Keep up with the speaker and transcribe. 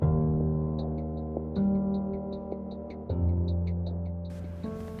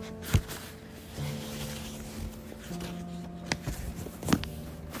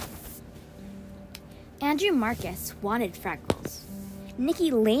Andrew Marcus wanted freckles.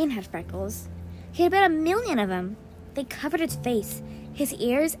 Nicky Lane had freckles. He had about 1 million of them. They covered his face, his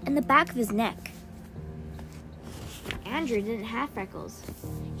ears, and the back of his neck. Andrew didn't have freckles.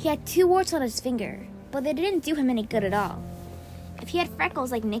 He had 2 warts on his finger, but they didn't do him any good at all. If he had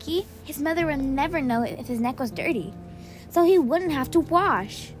freckles like Nicky, his mother would never know if his neck was dirty, so he wouldn't have to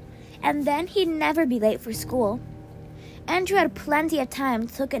wash. And then he'd never be late for school. Andrew had plenty of time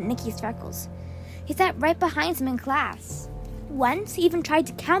to look at Nicky's freckles. He sat right behind him in class. Once, he even tried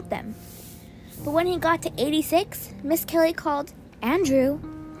to count them. But when he got to 86, Miss Kelly called, "Andrew,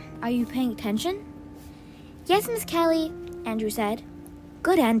 are you paying attention?" "Yes, Miss Kelly," Andrew said.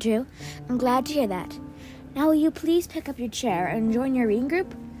 "Good, Andrew. I'm glad to hear that. Now will you please pick up your chair and join your reading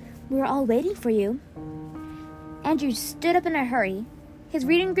group? We're all waiting for you." Andrew stood up in a hurry. His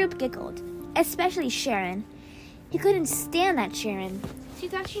reading group giggled, especially Sharon. He couldn't stand that Sharon. She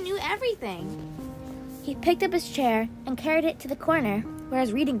thought she knew everything. He picked up his chair and carried it to the corner where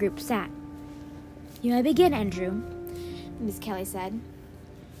his reading group sat. "You may begin, Andrew," Miss Kelly said.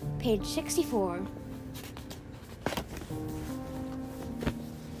 "Page 64.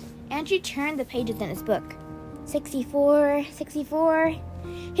 Andrew turned the pages in his book. 64, 64.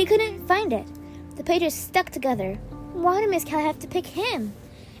 He couldn't find it. The pages stuck together. Why did Miss Kelly have to pick him?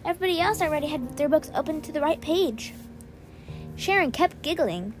 Everybody else already had their books open to the right page. Sharon kept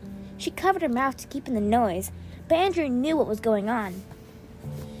giggling. She covered her mouth to keep in the noise, but Andrew knew what was going on.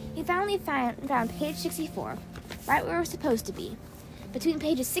 He finally found page 64, right where it was supposed to be, between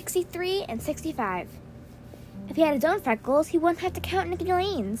pages 63 and 65. If he had his own freckles, he wouldn't have to count Nicky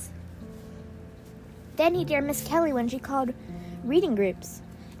Lane's. Then he'd hear Miss Kelly when she called reading groups,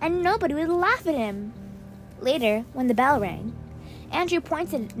 and nobody would laugh at him. Later, when the bell rang, Andrew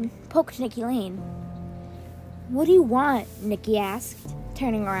pointed and poked Nicky Lane. "What do you want?" Nicky asked,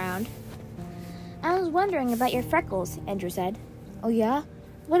 turning around. "I was wondering about your freckles," Andrew said. "Oh yeah?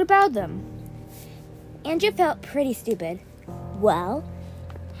 What about them?" Andrew felt pretty stupid. "Well,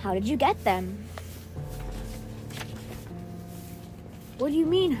 how did you get them?" "What do you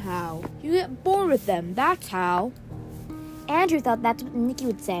mean, how? You get born with them, that's how." Andrew thought that's what Nicky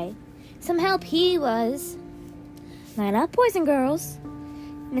would say. Some help he was. "Line up, boys and girls,"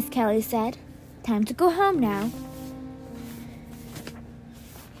 Miss Kelly said. "Time to go home now."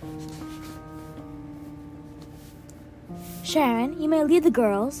 "Sharon, you may lead the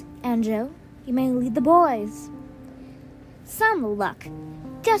girls. Andrew, you may lead the boys." Some luck.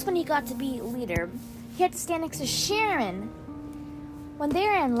 Just when he got to be leader, he had to stand next to Sharon. When they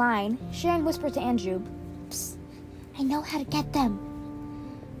were in line, Sharon whispered to Andrew, "Psst, I know how to get them."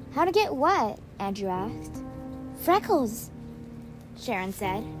 "How to get what?" Andrew asked. "Freckles," Sharon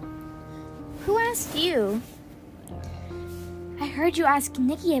said. "Who asked you?" "I heard you ask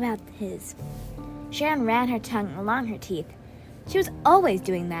Nicky about his." Sharon ran her tongue along her teeth. She was always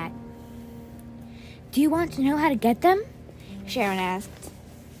doing that. "Do you want to know how to get them?" Sharon asked.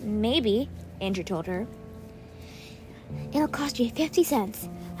 "Maybe," Andrew told her. "It'll cost you 50 cents.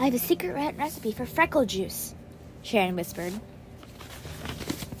 I have a secret recipe for freckle juice," Sharon whispered.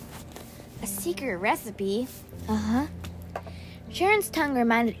 "A secret recipe?" "Uh-huh." Sharon's tongue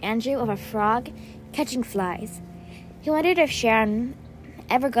reminded Andrew of a frog catching flies. He wondered if Sharon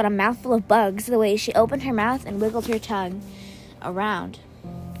ever got a mouthful of bugs the way she opened her mouth and wiggled her tongue around.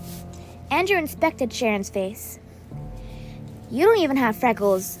 Andrew inspected Sharon's face. "You don't even have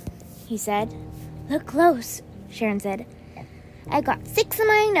freckles," he said. "Look close," Sharon said. "I got 6 in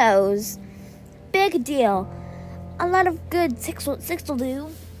my nose." "Big deal. A lot of good 6 will do.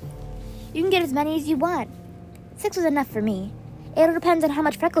 You can get as many as you want. 6 was enough for me. It'll depend on how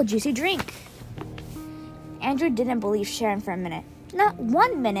much freckle juice you drink." Andrew didn't believe Sharon for a minute. Not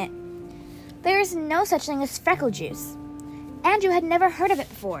 1 minute. There is no such thing as freckle juice. Andrew had never heard of it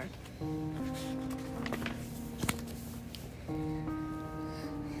before.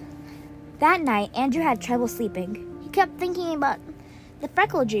 That night, Andrew had trouble sleeping. He kept thinking about the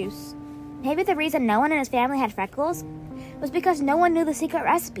freckle juice. Maybe the reason no one in his family had freckles was because no one knew the secret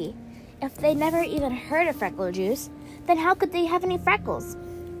recipe. If they never even heard of freckle juice, then how could they have any freckles?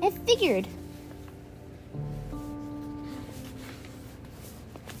 It figured.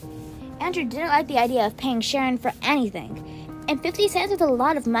 Andrew didn't like the idea of paying Sharon for anything, and 50 cents was a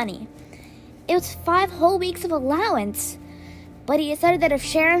lot of money. It was 5 whole weeks of allowance. But he decided that if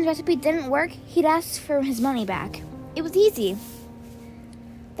Sharon's recipe didn't work, he'd ask for his money back. It was easy.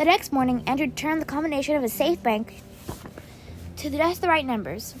 The next morning, Andrew turned the combination of a safe bank to just the right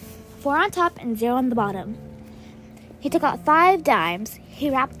numbers, 4 on top and 0 on the bottom. He took out 5 dimes. He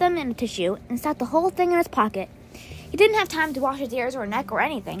wrapped them in a tissue and stuffed the whole thing in his pocket. He didn't have time to wash his ears or neck or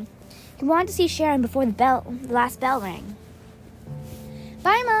anything. He wanted to see Sharon before the last bell rang.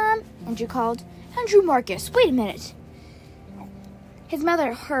 "Bye, Mom," Andrew called. "Andrew Marcus, wait a minute." His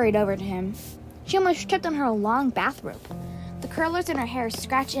mother hurried over to him. She almost tripped on her long bathrobe. The curlers in her hair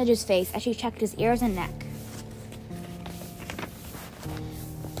scratched Andrew's face as she checked his ears and neck.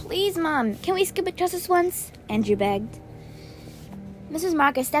 "Please, Mom, can we skip it just this once?" Andrew begged. Mrs.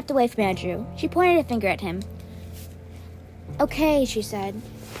 Marcus stepped away from Andrew. She pointed a finger at him. "Okay," she said.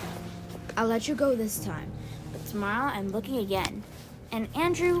 "I'll let you go this time, but tomorrow I'm looking again. And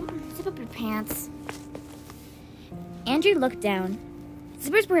Andrew, zip up your pants." Andrew looked down.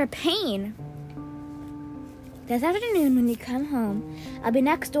 Zippers were a pain. "This afternoon when you come home, I'll be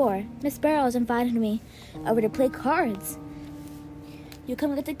next door. Miss Barrows invited me over to play cards. You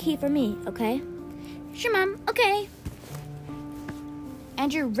come get the key for me, okay?" "Sure, Mom. Okay."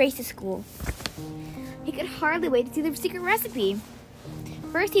 Andrew raced to school. He could hardly wait to see the secret recipe.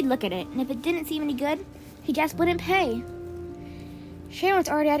 First, he'd look at it, and if it didn't seem any good, he just wouldn't pay. Sharon was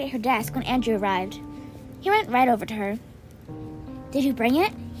already out at her desk when Andrew arrived. He went right over to her. "Did you bring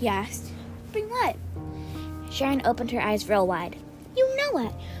it?" he asked. "Bring what?" Sharon opened her eyes real wide. "You know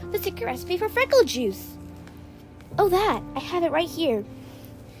it! The secret recipe for freckle juice!" "Oh, that! I have it right here."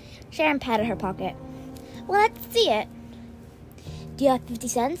 Sharon patted her pocket. "Well, let's see it." "Do you have 50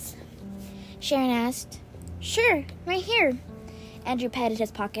 cents? Sharon asked. "Sure, right here." Andrew patted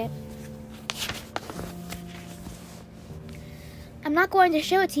his pocket. "I'm not going to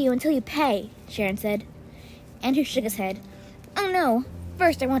show it to you until you pay," Sharon said. Andrew shook his head. "Oh, no.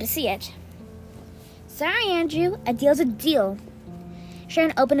 First, I want to see it." "Sorry, Andrew. A deal's a deal."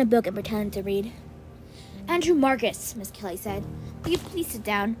 Sharon opened a book and pretended to read. "Andrew Marcus," Miss Kelly said. "Will you please sit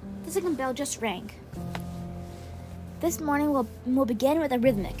down? The second bell just rang. This morning we'll begin with a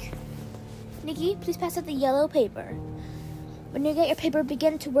rhythmic. Nikki, please pass out the yellow paper. When you get your paper,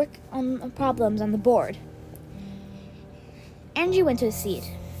 begin to work on problems on the board." Andrew went to his seat.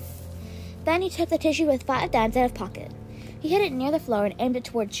 Then he took the tissue with 5 dimes out of his pocket. He hid it near the floor and aimed it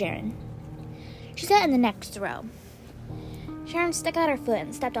toward Sharon. She sat in the next row. Sharon stuck out her foot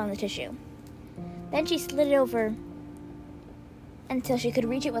and stepped on the tissue. Then she slid it over until she could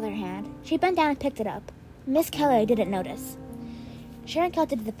reach it with her hand. She bent down and picked it up. Miss Kelly didn't notice. Sharon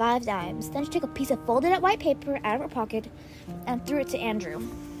counted the 5 dimes. Then she took a piece of folded up white paper out of her pocket and threw it to Andrew.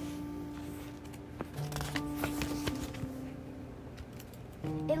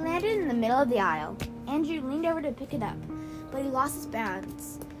 It landed in the middle of the aisle. Andrew leaned over to pick it up, but he lost his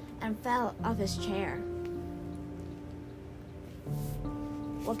balance and fell off his chair.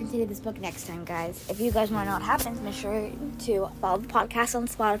 We'll continue this book next time, guys. If you guys want to know what happens, make sure to follow the podcast on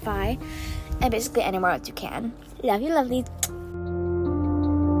Spotify and basically anywhere else you can. Love you, lovelies.